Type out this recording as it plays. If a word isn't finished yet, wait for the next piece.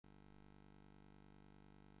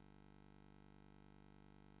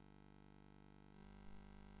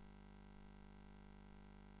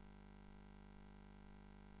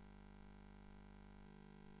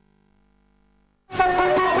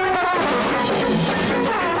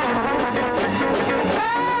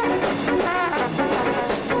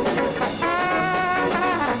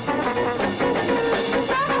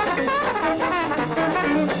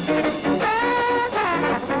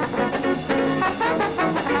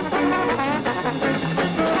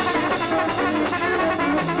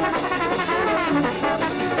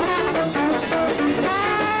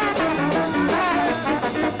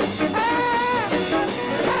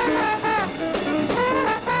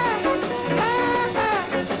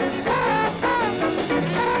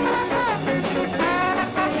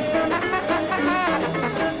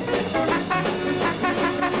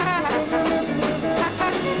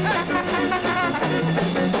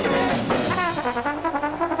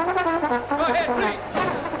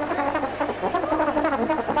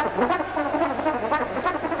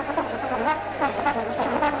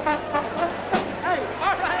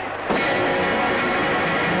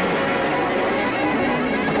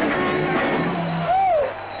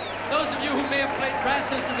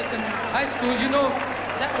school, you know,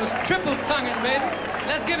 that was triple tonguing, baby.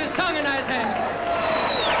 Let's give his tongue a nice hand.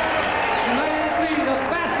 Man, please, the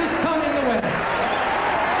fastest tongue in the West.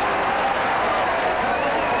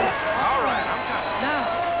 All right, I'm coming. Now.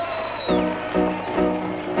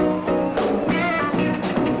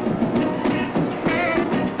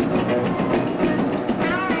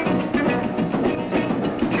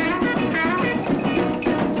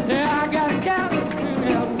 Yeah, I got a gal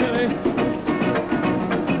named Billy.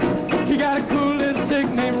 He got a cool little chick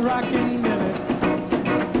named Rockin' Millie.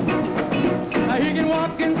 He can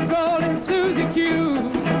walk and stroll in Susie Q.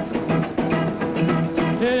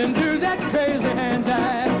 And do that crazy hand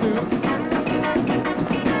jive too.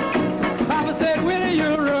 Papa said, Willie,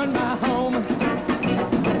 you'll ruin my home.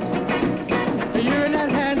 You and that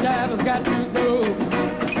hand jive have got to go.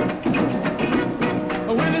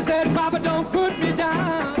 Willie said, Papa, don't put me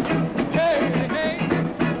down. Hey, hey,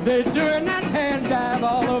 they're doing that hand jive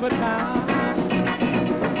all over town.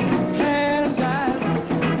 Hand jive.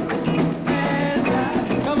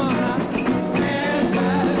 Come on now. Hand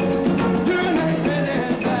jive. Doing that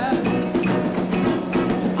hand jive.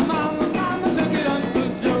 Mama, look at Uncle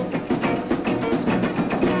Joe.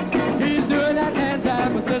 He's doing that hand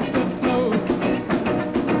jive with Sister Flo.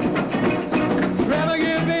 Rather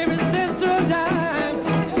give baby sister a dime.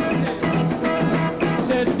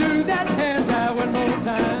 Said do that hand jive one more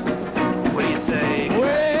time. What do you say?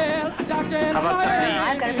 Well, Doctor, how about something?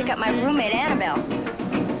 I've got to pick up my roommate, Annabelle.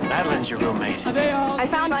 Madeline's your roommate. I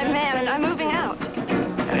found my man, and I'm moving out.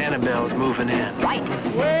 And Annabelle's moving in. Right.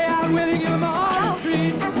 Way out when he give him all the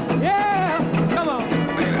street. Yeah, come on.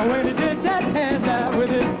 When he did that hand jive with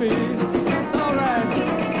his feet. All right.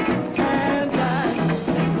 Hand jive.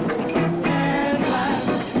 Hand jive.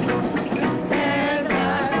 Hand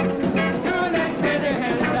jive. Doing that crazy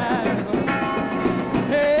hand jive.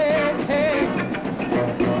 Hey, hey.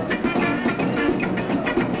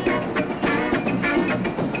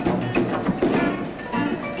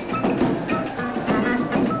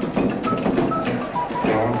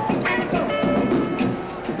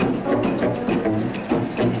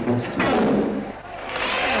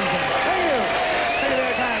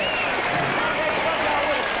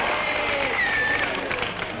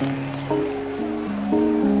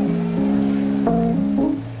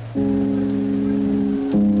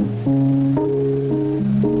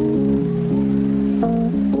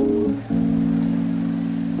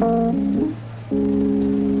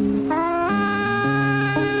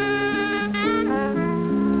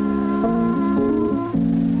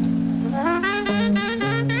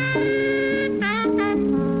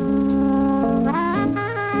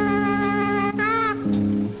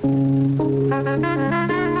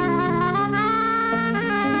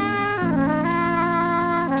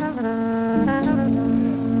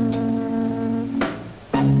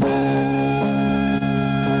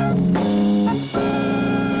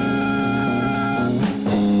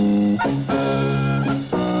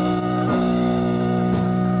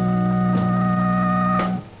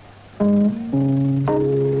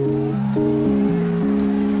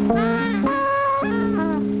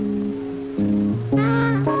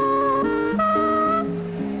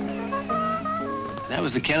 That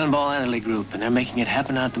was the Cannonball Adderley group, and they're making it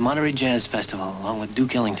happen out at the Monterey Jazz Festival, along with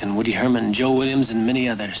Duke Ellington, Woody Herman, Joe Williams, and many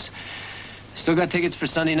others. Still got tickets for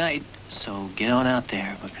Sunday night, so get on out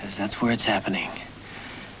there, because that's where it's happening.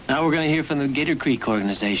 Now we're going to hear from the Gator Creek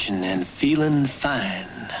Organization and Feelin' Fine.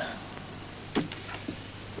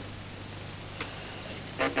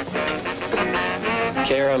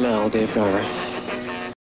 Caramel, Dave Garver.